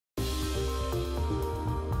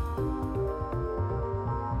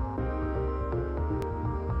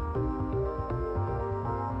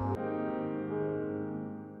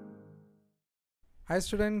Hi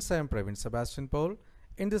students, I am Praveen Sebastian Paul.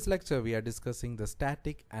 In this lecture, we are discussing the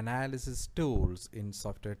static analysis tools in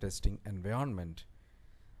software testing environment.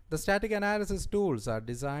 The static analysis tools are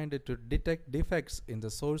designed to detect defects in the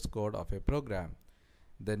source code of a program.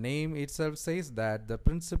 The name itself says that the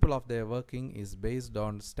principle of their working is based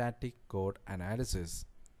on static code analysis.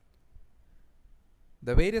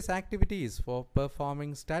 The various activities for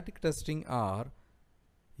performing static testing are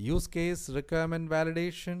use case requirement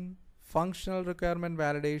validation, functional requirement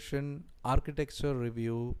validation, architecture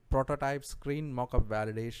review, prototype screen mockup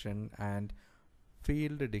validation, and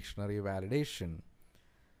field dictionary validation.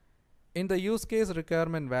 In the use case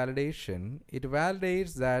requirement validation, it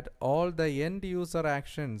validates that all the end user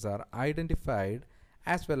actions are identified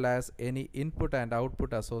as well as any input and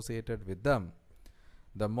output associated with them.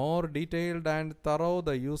 The more detailed and thorough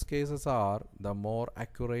the use cases are, the more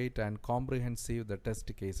accurate and comprehensive the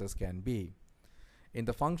test cases can be. In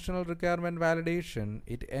the functional requirement validation,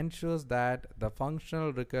 it ensures that the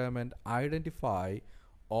functional requirement identify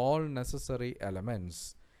all necessary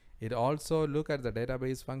elements. It also looks at the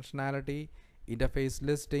database functionality, interface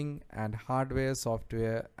listing, and hardware,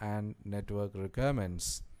 software, and network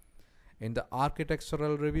requirements. In the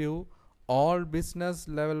architectural review, all business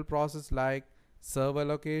level process like server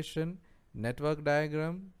location, network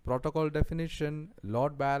diagram, protocol definition,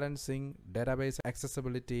 load balancing, database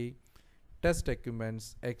accessibility, test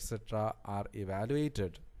equipments, etc. are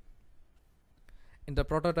evaluated. In the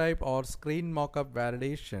prototype or screen mockup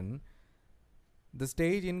validation, the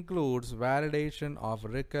stage includes validation of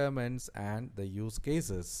requirements and the use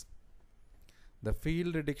cases. The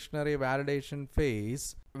field dictionary validation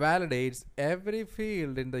phase validates every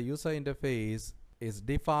field in the user interface is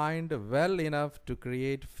defined well enough to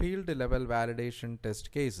create field level validation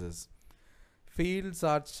test cases. Fields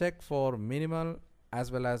are checked for minimal as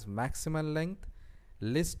well as maximum length,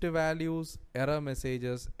 list values, error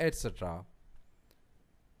messages, etc.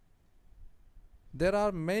 There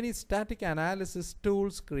are many static analysis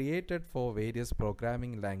tools created for various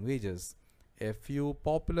programming languages. A few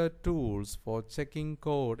popular tools for checking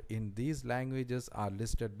code in these languages are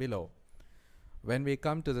listed below. When we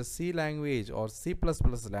come to the C language or C++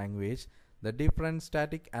 language, the different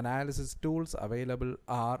static analysis tools available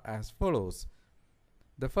are as follows.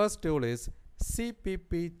 The first tool is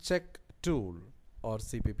CPP check tool or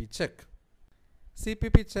CPP check.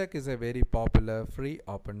 CPP check is a very popular free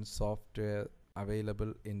open software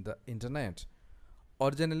available in the internet.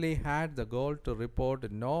 Originally had the goal to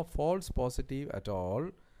report no false positive at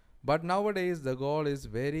all, but nowadays the goal is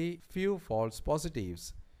very few false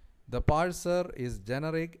positives. The parser is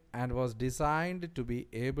generic and was designed to be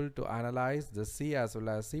able to analyze the C as well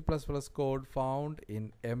as C++ code found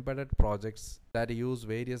in embedded projects that use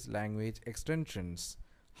various language extensions.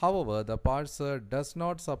 However, the parser does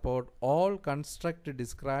not support all constructs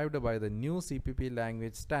described by the new CPP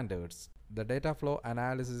language standards. The data flow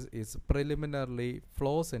analysis is preliminarily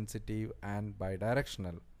flow sensitive and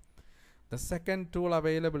bidirectional. The second tool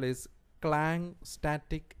available is Clang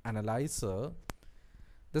Static Analyzer.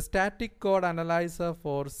 The static code analyzer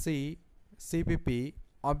for C, CPP,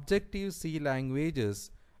 Objective-C languages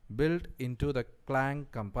built into the Clang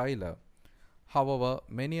compiler. However,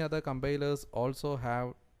 many other compilers also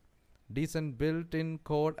have decent built-in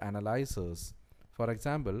code analyzers. For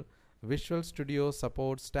example, Visual Studio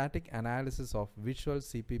supports static analysis of Visual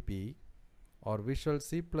CPP or Visual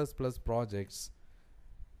C++ projects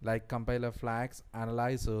like compiler flags,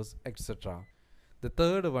 analyzers, etc. The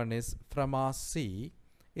third one is Frama-C.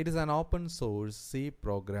 It is an open source C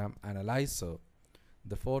program analyzer.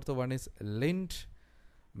 The fourth one is lint.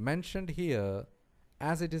 Mentioned here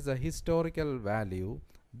as it is a historical value,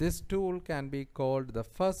 this tool can be called the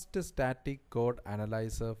first static code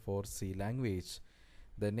analyzer for C language.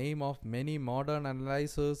 The name of many modern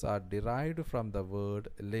analyzers are derived from the word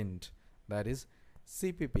lint, that is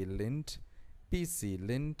CPP lint, PC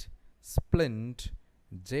lint, splint,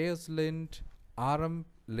 JS lint, RM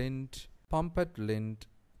lint, puppet lint,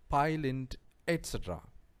 PyLint, etc.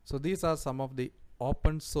 So these are some of the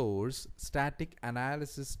open source static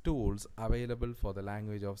analysis tools available for the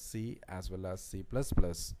language of C as well as C++.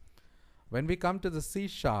 When we come to the C#,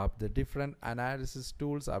 the different analysis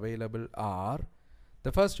tools available are,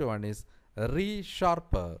 the first one is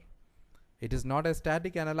ReSharper. It is not a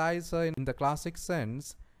static analyzer in the classic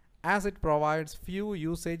sense as it provides few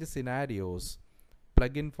usage scenarios.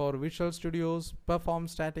 Plugin for Visual Studios, perform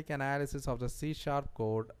static analysis of the C#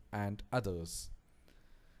 code and others.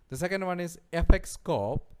 The second one is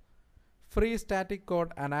FXscope, free static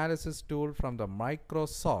code analysis tool from the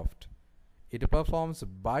Microsoft. It performs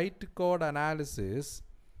bytecode analysis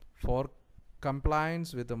for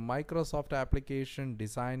compliance with the Microsoft Application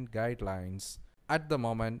Design Guidelines. At the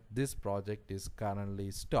moment, this project is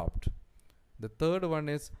currently stopped. The third one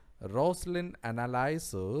is Roslyn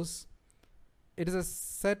Analyzers. It is a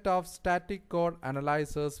set of static code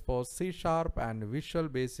analyzers for C# and Visual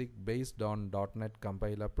Basic based on .NET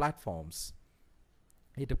compiler platforms.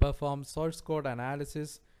 It performs source code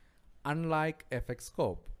analysis unlike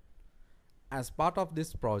FXscope. As part of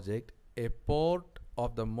this project, a port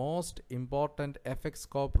of the most important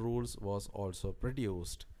FXscope rules was also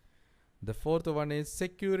produced. The fourth one is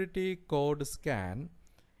Security Code Scan.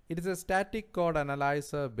 It is a static code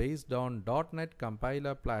analyzer based on .NET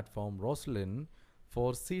compiler platform Roslyn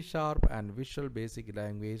for C# and Visual Basic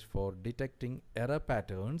language for detecting error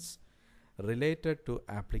patterns related to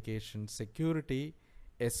application security,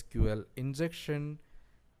 SQL injection,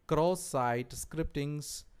 cross-site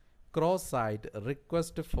scriptings, cross-site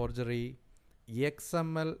request forgery,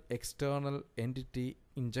 XML external entity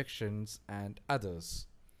injections, and others.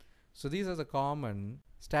 So these are the common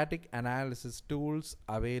static analysis tools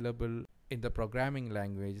available in the programming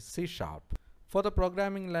language C#. For the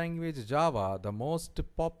programming language Java, the most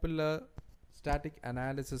popular static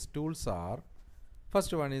analysis tools are: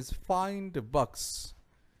 first one is Find Bugs.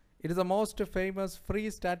 It is the most famous free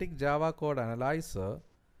static Java code analyzer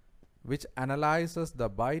which analyzes the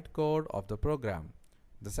bytecode of the program.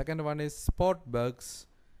 The second one is Spot Bugs.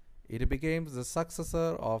 It became the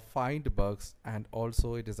successor of Find Bugs, and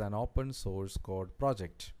also it is an open source code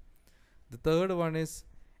project. The third one is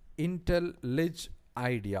IntelliJ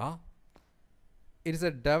IDEA. It is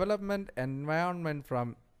a development environment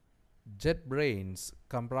from JetBrains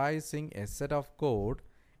comprising a set of code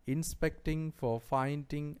inspecting for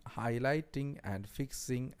finding, highlighting, and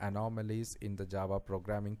fixing anomalies in the Java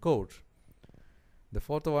programming code. The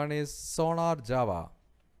fourth one is Sonar Java.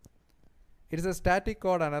 It is a static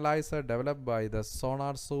code analyzer developed by the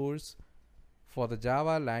Sonar source for the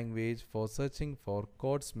Java language for searching for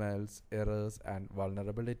code smells, errors, and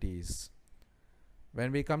vulnerabilities.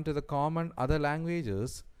 When we come to the common other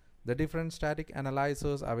languages, the different static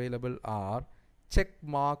analyzers available are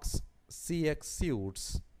Checkmarx CX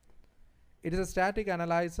Suites. It is a static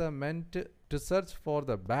analyzer meant to search for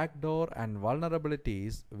the backdoor and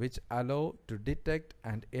vulnerabilities which allow to detect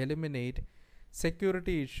and eliminate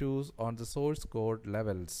security issues on the source code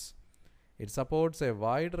levels. It supports a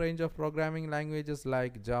wide range of programming languages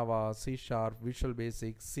like Java, C#, Visual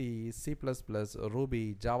Basic, C, C++,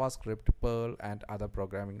 Ruby, JavaScript, Perl, and other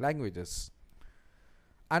programming languages.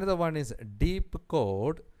 Another one is Deep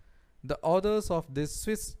Code. The authors of this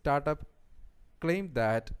Swiss startup claim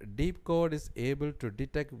that Deep Code is able to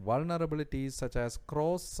detect vulnerabilities such as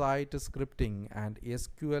cross-site scripting and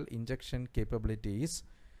SQL injection capabilities,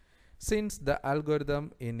 since the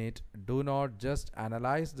algorithm in it do not just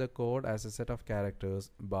analyze the code as a set of characters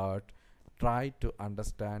but try to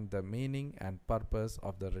understand the meaning and purpose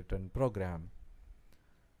of the written program.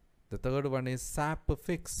 The third one is SAP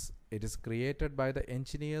Fix. It is created by the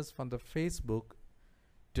engineers from the Facebook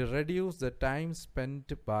to reduce the time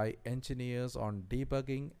spent by engineers on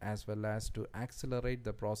debugging as well as to accelerate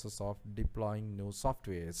the process of deploying new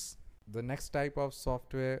softwares. The next type of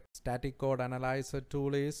software static code analyzer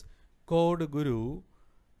tool is CodeGuru.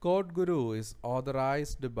 CodeGuru is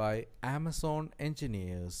authorized by Amazon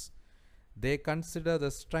engineers. They consider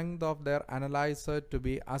the strength of their analyzer to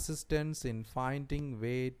be assistance in finding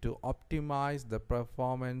way to optimize the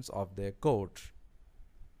performance of their code.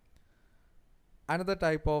 Another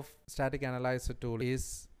type of static analyzer tool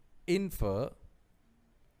is Infer.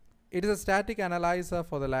 It is a static analyzer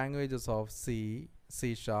for the languages of C,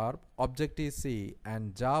 C#, Objective-C,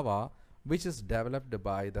 and Java, which is developed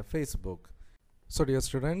by the Facebook. So dear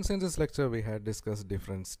students, in this lecture we had discussed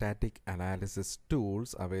different static analysis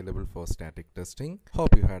tools available for static testing.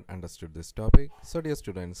 Hope you had understood this topic. So dear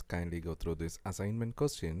students, kindly go through these assignment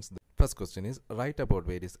questions. The first question is write about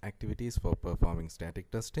various activities for performing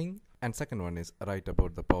static testing, and second one is write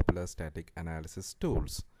about the popular static analysis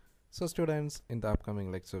tools. So students, in the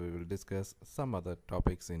upcoming lecture we will discuss some other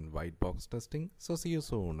topics in white box testing. So see you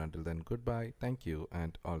soon. Until then, goodbye, thank you,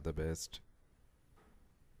 and all the best.